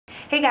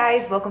Hey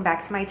guys, welcome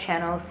back to my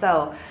channel.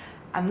 So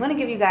I'm gonna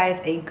give you guys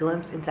a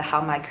glimpse into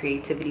how my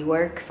creativity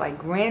works,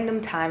 like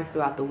random times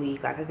throughout the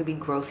week. Like I could be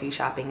grocery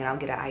shopping and I'll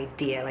get an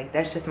idea. Like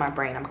that's just my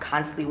brain. I'm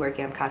constantly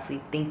working, I'm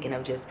constantly thinking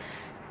of just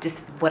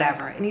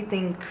whatever,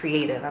 anything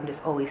creative. I'm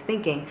just always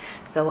thinking.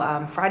 So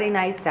Friday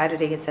night,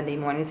 Saturday, and Sunday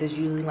mornings is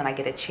usually when I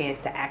get a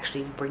chance to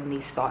actually bring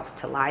these thoughts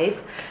to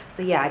life.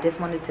 So yeah, I just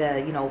wanted to,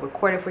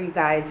 record it for you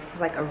guys. This is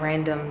like a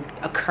random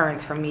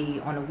occurrence for me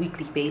on a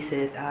weekly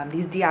basis.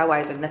 These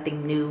DIYs are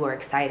nothing new or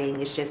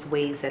exciting. It's just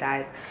ways that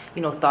I've,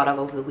 thought of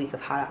over the week of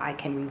how I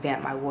can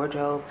revamp my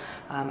wardrobe.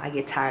 I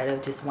get tired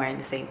of just wearing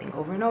the same thing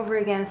over and over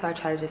again, so I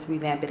try to just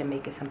revamp it and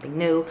make it something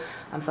new.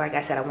 So like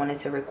I said, I wanted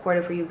to record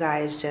it for you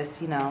guys,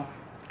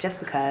 just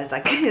because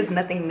like it's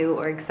nothing new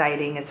or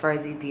exciting as far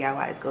as these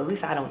DIYs go. At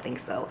least I don't think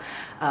so.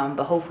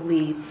 But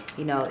hopefully,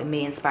 it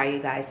may inspire you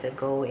guys to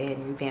go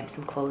and revamp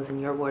some clothes in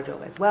your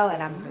wardrobe as well,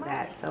 and I'm for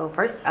that. So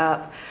first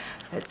up,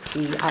 let's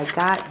see, I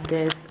got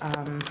this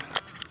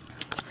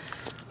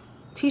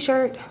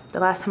t-shirt the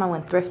last time I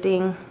went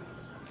thrifting,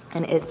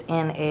 and it's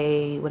in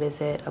a, what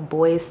is it, a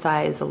boy's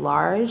size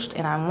large,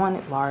 and I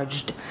wanted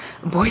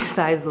a boy's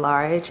size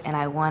large, and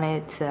I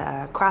wanted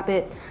to crop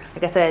it.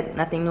 Like I said,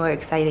 nothing new or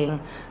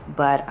exciting,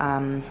 but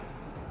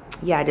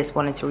yeah, I just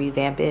wanted to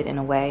revamp it in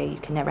a way. You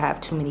can never have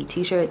too many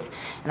t-shirts,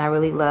 and I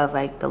really love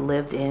like the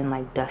lived-in,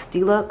 like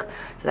dusty look,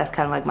 so that's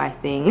kind of like my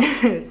thing.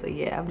 So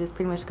yeah, I'm just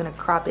pretty much gonna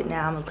crop it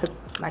now. I'm gonna put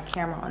my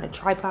camera on a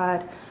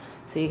tripod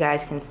so you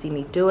guys can see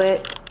me do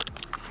it.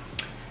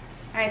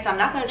 All right, so I'm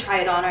not gonna try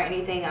it on or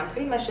anything. I'm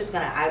pretty much just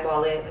gonna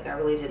eyeball it. Like I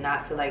really did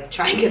not feel like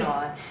trying it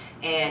on.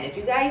 And if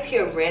you guys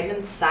hear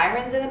random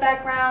sirens in the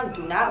background,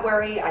 do not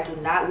worry. I do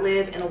not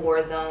live in a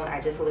war zone. I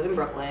just live in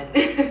Brooklyn.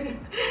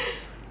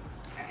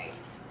 All right,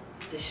 just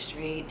this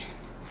straight.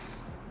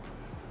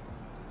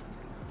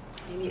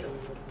 Maybe a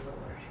little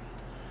lower.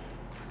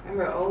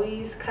 Remember,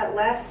 always cut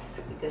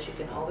less because you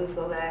can always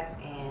go back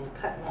and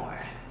cut more.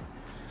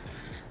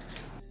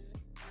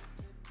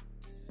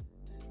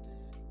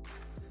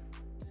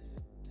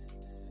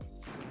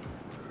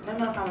 I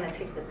don't know if I'm gonna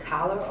take the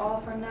collar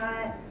off or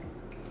not.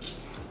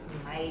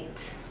 Might.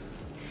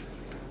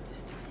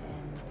 Just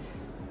depends.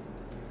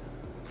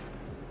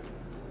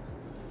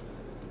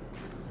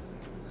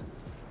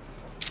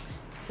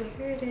 So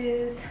here it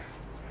is.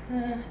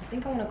 I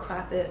think I want to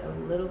crop it a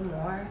little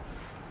more.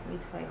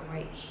 Maybe to like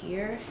right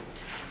here.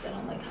 I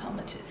don't like how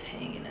much is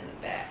hanging in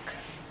the back.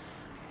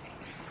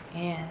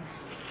 And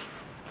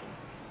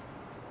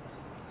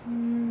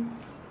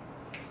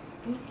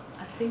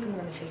I think I'm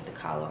gonna take the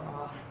collar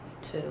off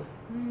too.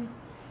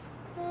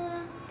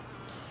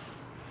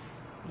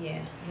 Yeah,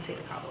 I'm gonna take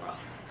the collar off.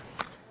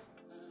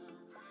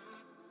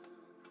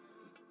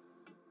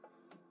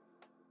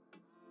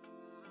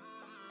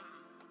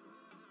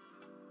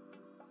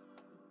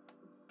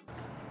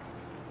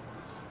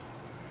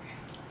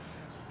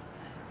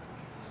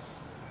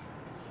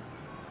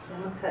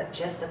 I'm gonna cut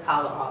just the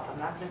collar off. I'm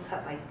not gonna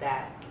cut like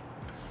that,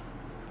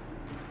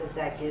 because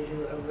that gives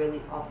you a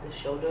really off the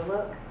shoulder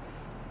look.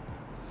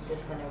 I'm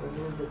just gonna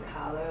remove the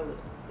collar,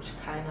 which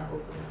kind of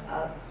opens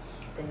up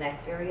the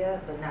neck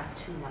area, but not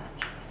too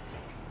much.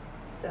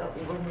 So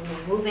when we're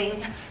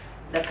removing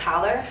the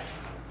collar,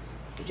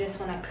 you just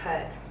want to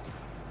cut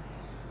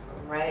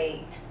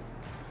right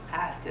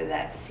after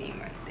that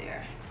seam right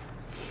there.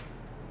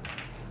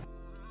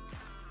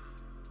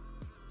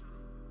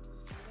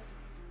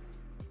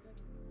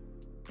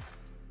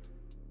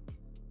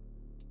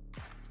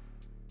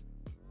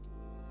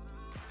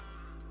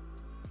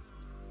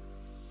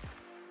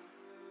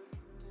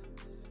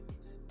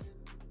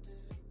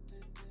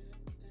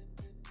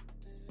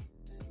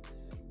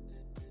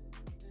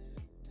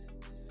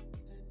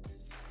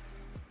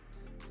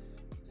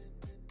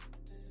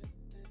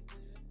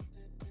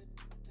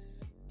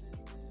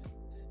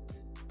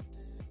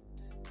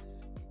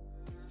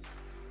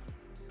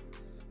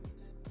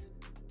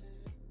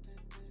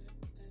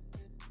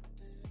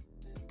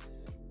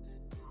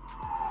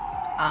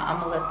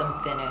 I'm gonna let them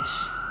finish.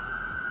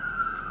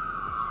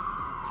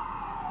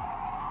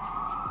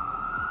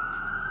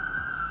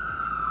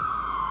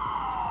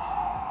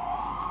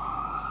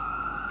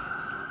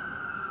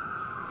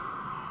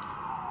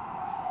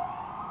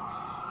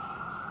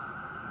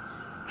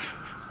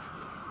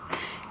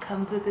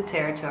 Comes with the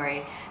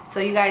territory. So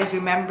you guys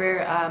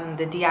remember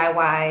the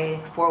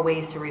DIY 4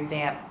 ways to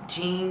revamp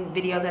jean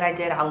video that I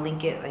did? I'll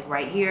link it like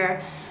right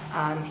here.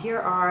 Here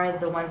are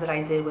the ones that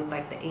I did with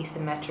like the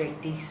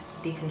asymmetric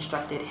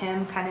deconstructed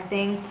hem kind of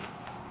thing.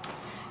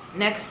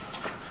 Next,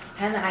 I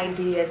had the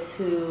idea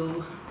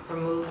to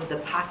remove the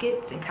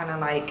pockets and kind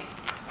of like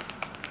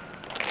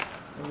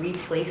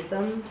replace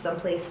them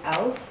someplace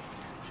else.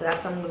 So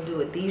that's what I'm gonna do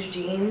with these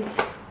jeans.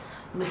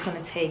 I'm just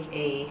gonna take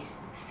a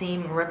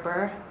seam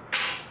ripper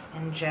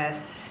and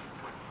just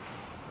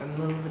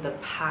remove the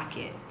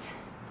pocket.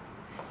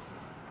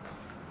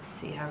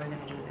 Let's see how we're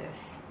gonna do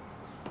this.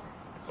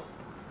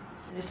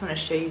 I just want to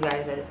show you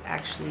guys that it's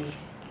actually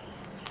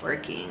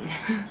working.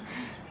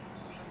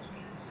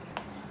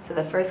 So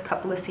the first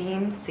couple of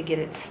seams to get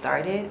it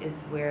started is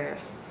where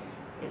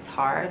is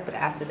hard, but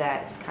after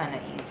that it's kind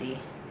of easy.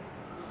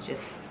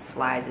 Just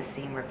slide the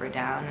seam ripper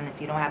down, and if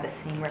you don't have a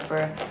seam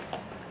ripper,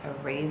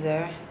 a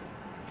razor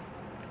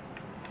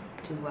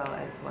do well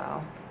as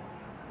well.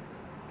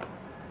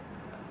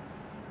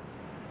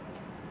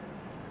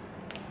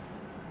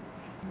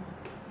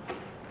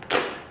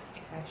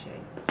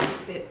 Actually, a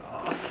bit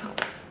off.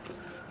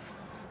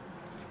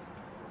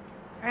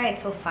 Alright,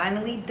 so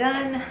finally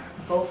done.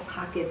 Both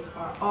pockets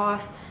are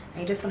off.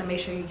 And you just want to make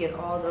sure you get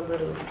all the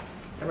little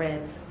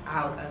threads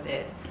out of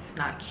it. It's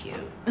not cute.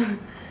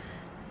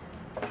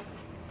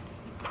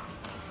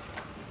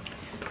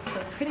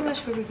 So pretty much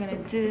what we're going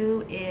to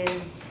do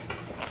is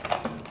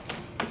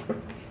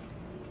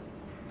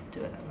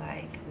do it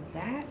like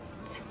that.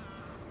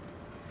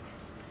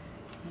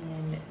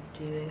 And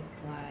do it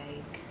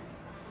like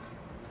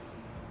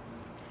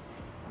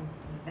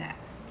that.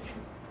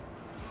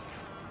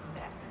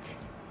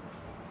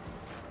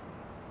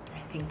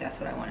 I think that's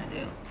what I want to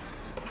do.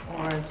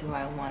 Or do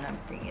I want to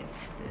bring it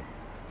to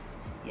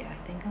the, yeah,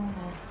 I think I want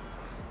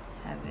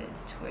to have it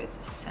towards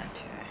the center.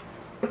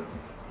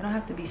 It don't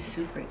have to be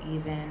super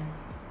even,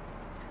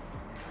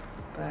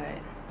 but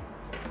I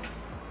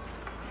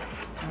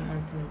don't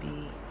want them to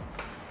be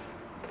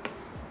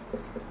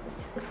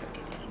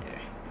crooked either.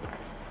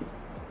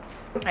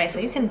 All right, so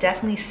you can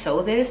definitely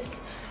sew this.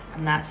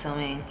 I'm not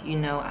sewing, you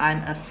know,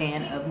 I'm a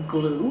fan of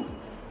glue.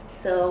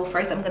 So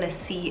first I'm gonna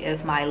see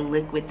if my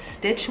liquid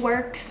stitch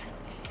works.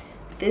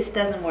 If this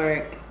doesn't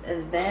work,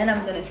 then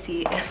I'm gonna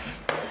see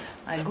if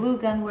my glue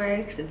gun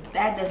works. If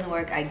that doesn't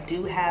work, I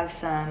do have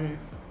some,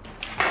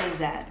 what is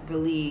that,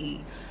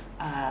 really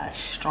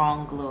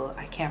strong glue.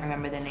 I can't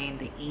remember the name,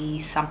 the E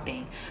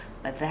something.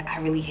 But that, I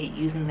really hate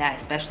using that,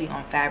 especially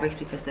on fabrics,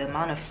 because the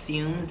amount of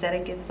fumes that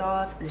it gives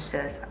off is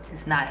just,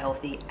 it's not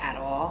healthy at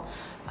all.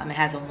 It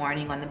has a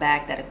warning on the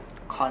back that it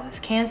causes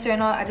cancer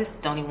and all. I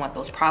just don't even want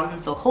those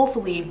problems. So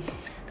hopefully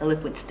the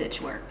liquid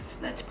stitch works.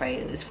 Let's pray.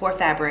 It's for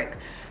fabric,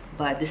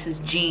 but this is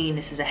jean.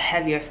 This is a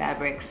heavier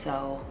fabric,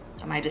 so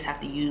I might just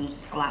have to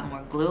use a lot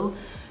more glue.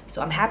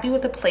 So I'm happy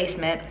with the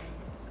placement.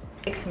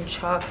 Take some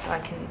chalk so I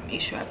can make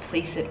sure I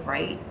place it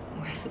right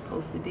where it's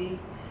supposed to be,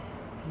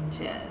 and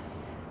just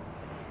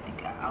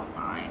make an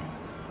outline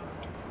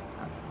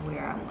of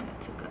where I want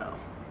it to go.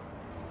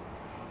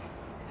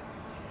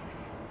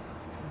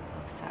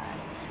 Both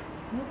sides.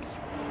 Oops.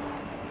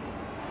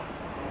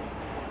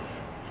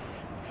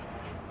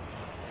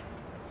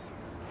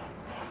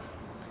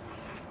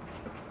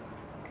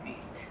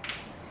 Great.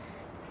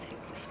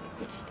 Take this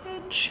liquid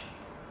stitch.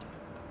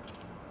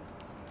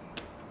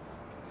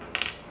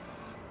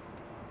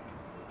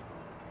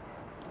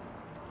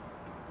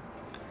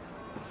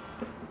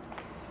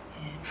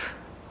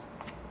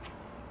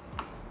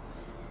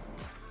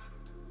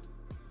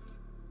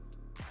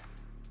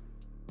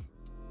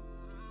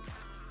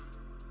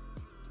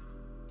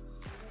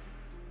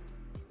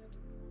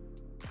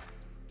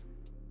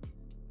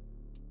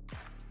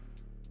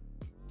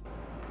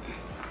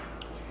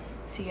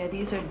 So yeah,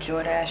 these are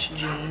Jordache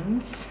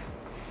jeans.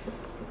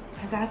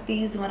 I got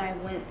these when I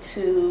went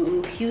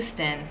to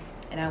Houston,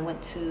 and I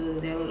went to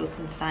their little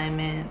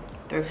consignment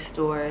thrift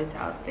stores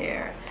out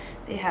there.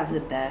 They have the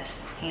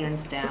best,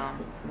 hands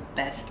down,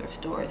 best thrift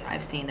stores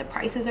I've seen. The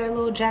prices are a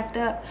little jacked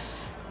up,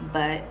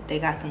 but they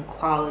got some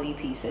quality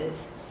pieces.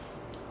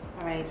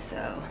 All right,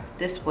 so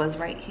this was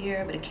right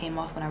here, but it came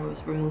off when I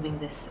was removing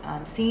this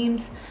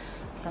seams.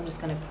 So I'm just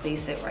gonna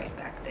place it right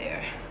back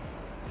there.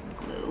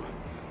 Some glue.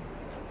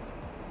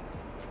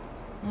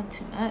 Not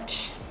too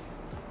much.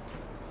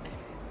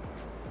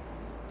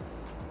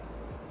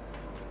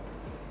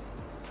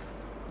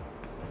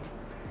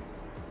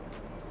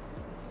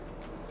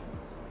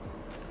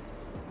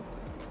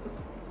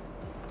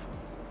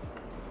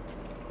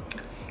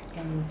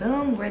 And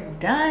boom, we're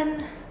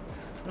done.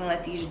 I'm gonna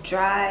let these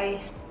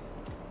dry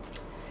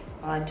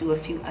while I do a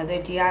few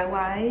other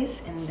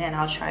DIYs, and then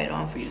I'll try it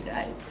on for you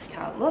guys, see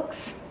how it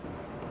looks.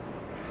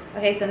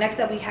 Okay, so next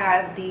up we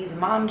have these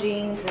mom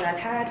jeans that I've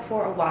had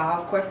for a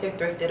while. Of course, they're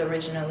thrifted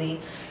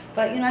originally,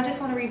 but you know, I just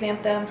want to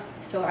revamp them.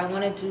 So I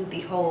want to do the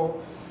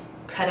whole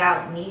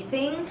cutout knee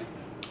thing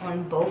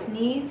on both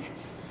knees.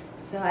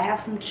 So I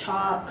have some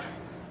chalk.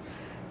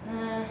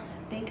 I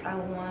think I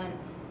want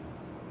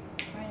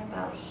right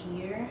about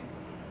here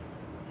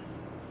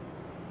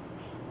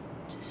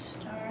to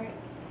start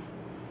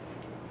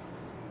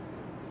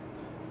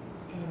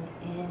and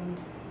end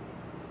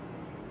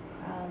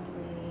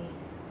probably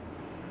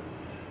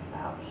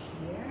about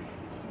here,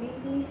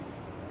 maybe.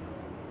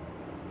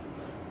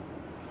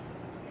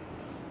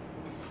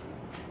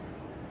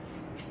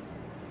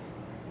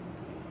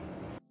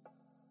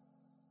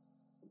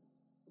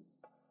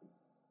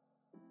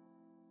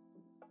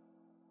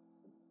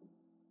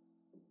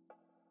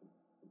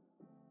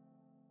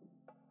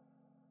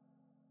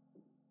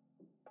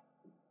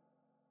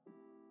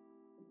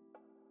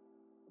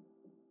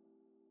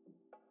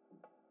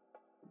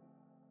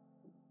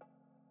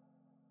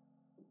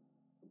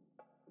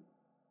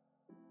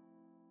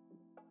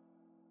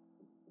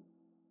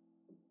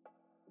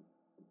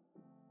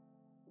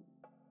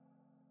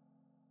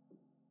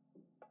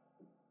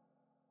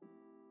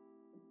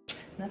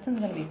 nothing's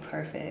gonna be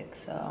perfect,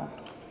 so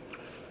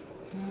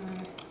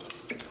and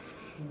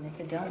if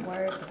it don't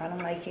work, if I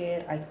don't like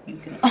it, I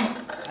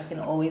can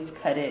always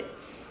cut it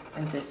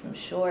into some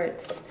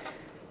shorts.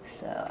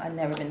 So I've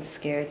never been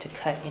scared to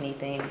cut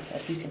anything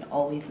because you can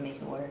always make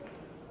it work.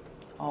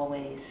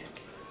 Always.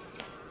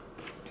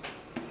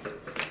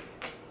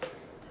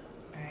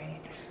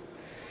 Alright.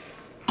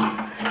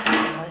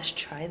 Let's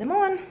try them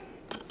on.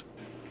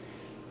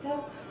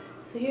 Yep.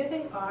 So here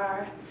they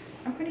are.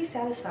 I'm pretty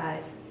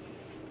satisfied.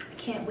 I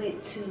can't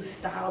wait to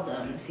style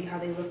them, see how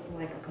they look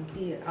like a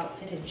completed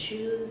outfit and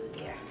shoes.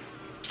 Yeah.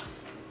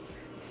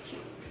 It's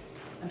cute.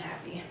 I'm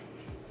happy.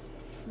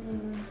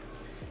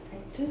 I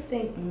do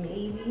think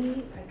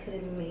maybe I could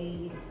have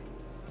made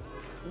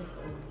this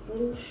a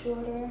little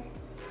shorter.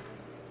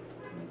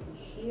 Maybe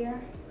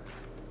here.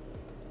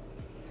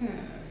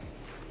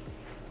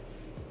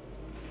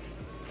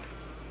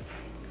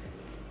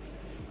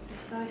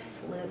 If I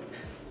flip,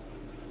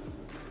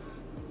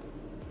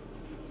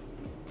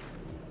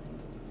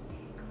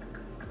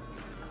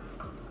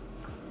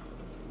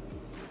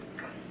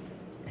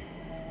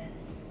 and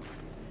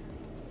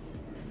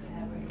some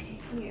fabric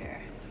here,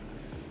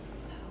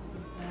 how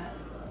would that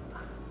look?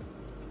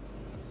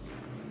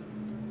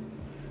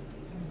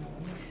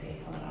 Let me see.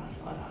 Hold on.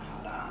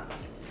 Let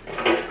me just do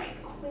it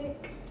right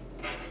quick.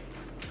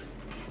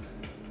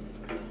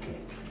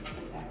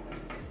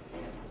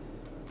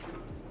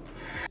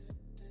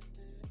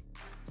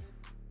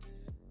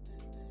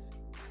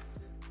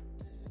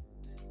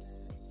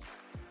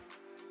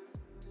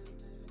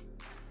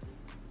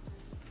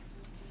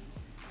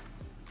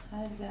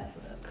 How does that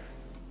look?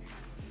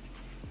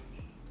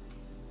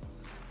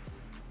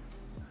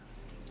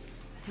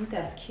 I think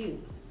that's cute.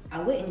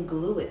 I wouldn't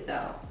glue it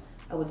though.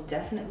 I would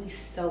definitely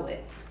sew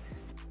it.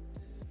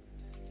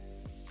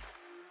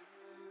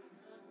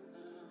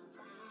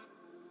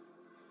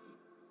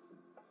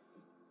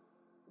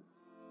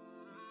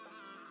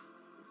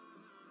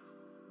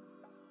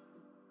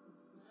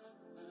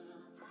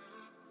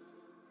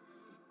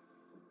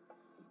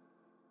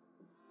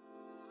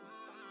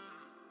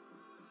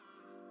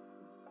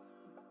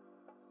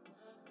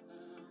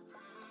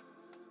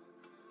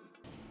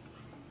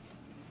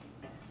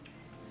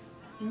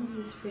 I think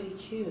this is pretty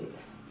cute.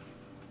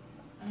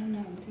 I don't know,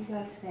 what do you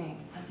guys think?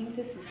 I think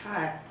this is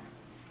hot.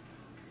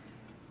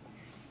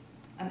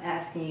 I'm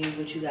asking you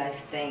what you guys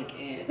think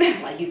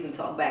and like you can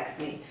talk back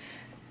to me.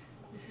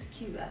 This is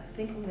cute. I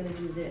think I'm gonna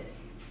do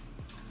this.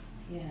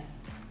 Yeah,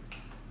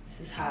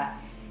 this is hot.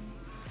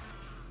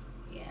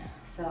 Yeah,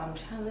 so I'm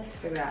trying, let's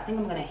figure out. I think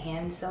I'm gonna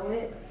hand sew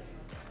it.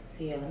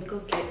 So yeah, let me go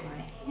get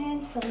my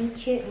hand sewing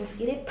kit and let's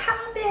get it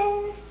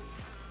popping.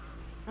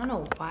 I don't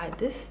know why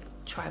this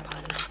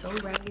tripod is so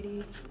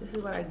raggedy. This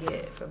is what I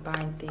get for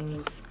buying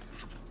things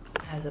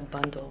as a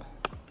bundle.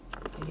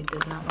 Like it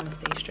does not want to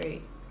stay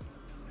straight.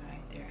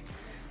 Right there.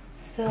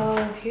 So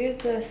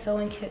here's the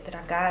sewing kit that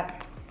I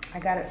got. I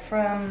got it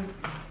from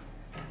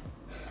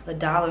the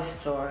dollar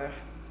store.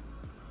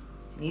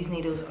 These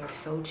needles are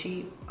so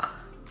cheap. Ugh,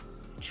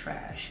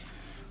 trash.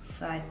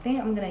 So I think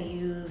I'm gonna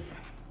use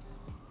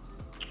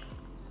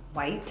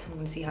white. I'm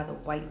gonna see how the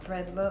white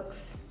thread looks.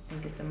 I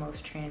think it's the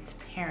most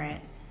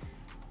transparent.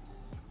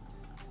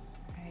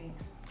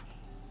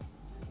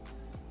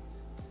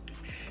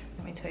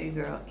 Let me tell you,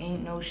 girl,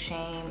 ain't no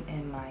shame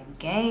in my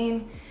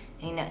game.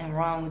 Ain't nothing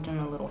wrong with doing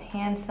a little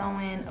hand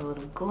sewing, a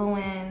little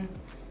gluing.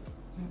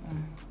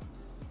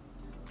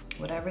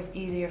 Whatever's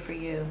easier for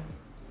you.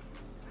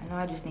 I know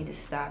I just need to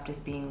stop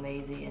just being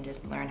lazy and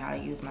just learn how to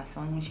use my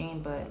sewing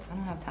machine, but I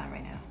don't have time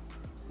right now.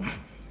 All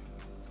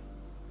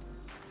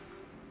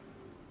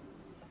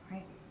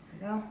right, here we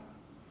go.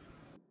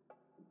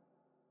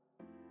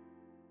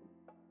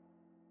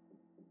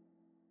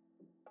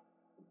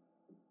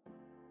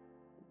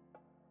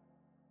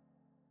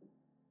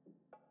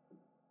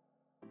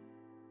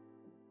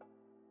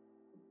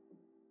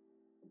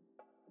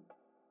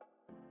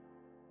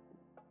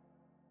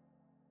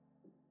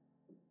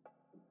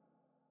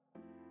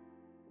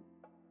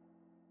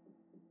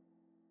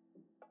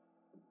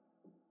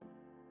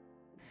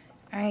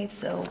 All right,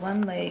 so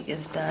one leg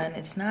is done.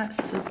 It's not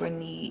super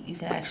neat. You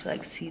can actually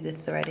like see the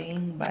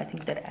threading, but I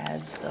think that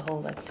adds the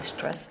whole like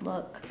distressed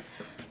look.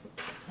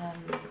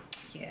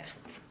 Yeah.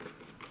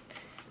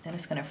 Then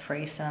it's gonna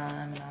fray some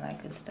and all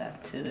that good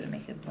stuff too to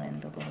make it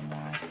blend a little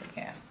more. So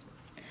yeah.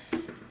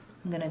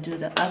 I'm gonna do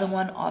the other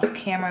one off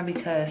camera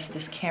because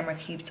this camera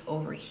keeps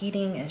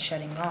overheating and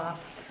shutting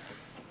off.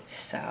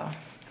 So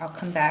I'll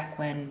come back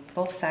when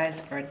both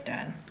sides are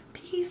done.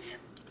 Peace.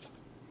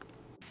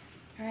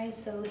 All right,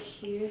 so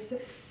here's the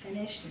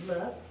finished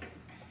look.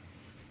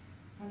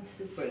 I'm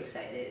super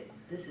excited.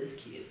 This is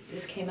cute.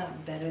 This came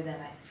out better than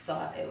I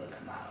thought it would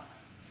come out.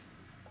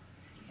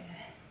 So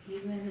yeah,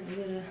 even a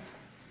little,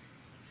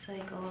 it's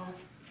like all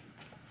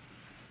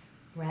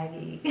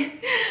raggy.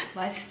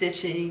 My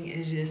stitching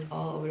is just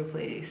all over the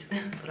place,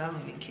 but I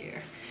don't even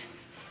care.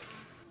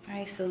 All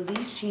right, so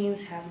these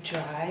jeans have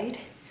dried.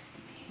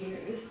 Here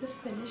is the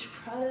finished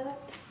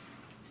product.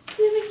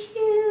 Super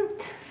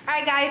cute.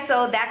 Alright guys,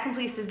 so that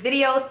completes this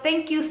video.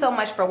 Thank you so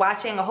much for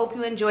watching. I hope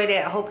you enjoyed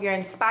it. I hope you're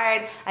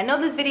inspired. I know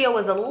this video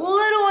was a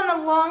little on the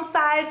long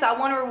side, so I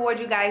want to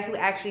reward you guys who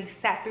actually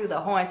sat through the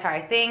whole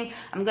entire thing.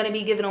 I'm going to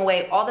be giving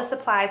away all the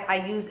supplies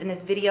I use in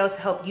this video to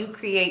help you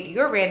create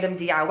your random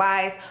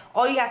DIYs.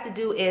 All you have to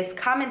do is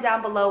comment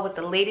down below with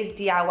the latest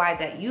DIY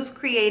that you've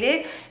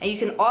created, and you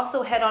can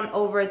also head on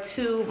over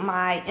to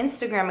my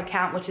Instagram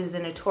account, which is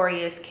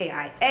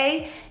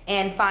TheNotoriousKIA,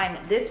 and find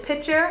this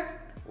picture,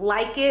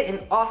 like it,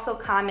 and also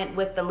comment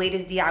with the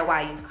latest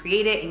DIY you've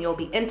created, and you'll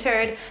be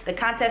entered. The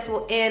contest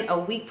will end a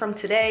week from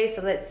today,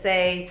 so let's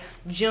say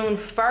June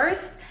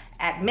 1st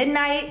at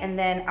midnight, and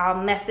then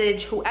I'll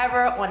message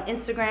whoever on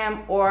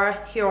Instagram or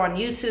here on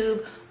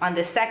YouTube on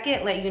the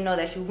 2nd, let you know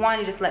that you won.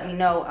 You just let me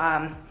know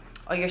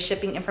all your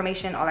shipping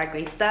information, all that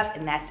great stuff,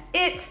 and that's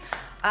it.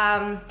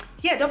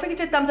 Yeah, don't forget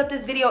to thumbs up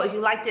this video if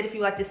you liked it, if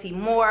you like to see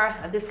more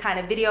of this kind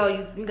of video.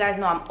 You guys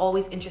know I'm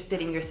always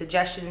interested in your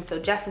suggestions, so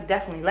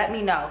definitely let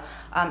me know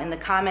in the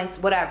comments,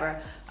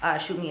 whatever.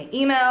 Shoot me an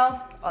email,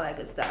 all that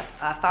good stuff.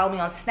 Follow me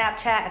on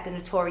Snapchat at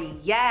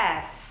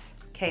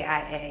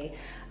TheNotoriousKIA.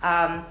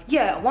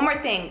 Yeah, one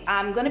more thing.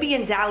 I'm gonna be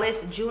in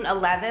Dallas June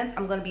 11th.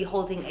 I'm gonna be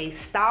holding a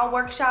style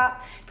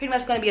workshop. Pretty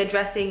much gonna be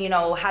addressing, you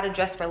know, how to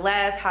dress for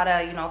less, how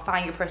to, you know,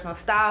 find your personal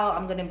style.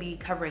 I'm gonna be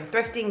covering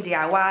thrifting,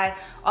 DIY,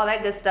 all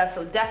that good stuff.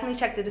 So definitely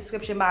check the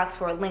description box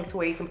for a link to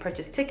where you can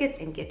purchase tickets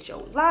and get your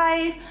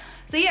live.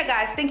 So yeah,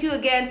 guys, thank you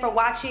again for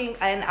watching,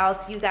 and I'll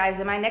see you guys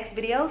in my next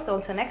video. So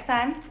until next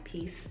time,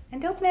 peace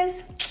and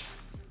dopeness.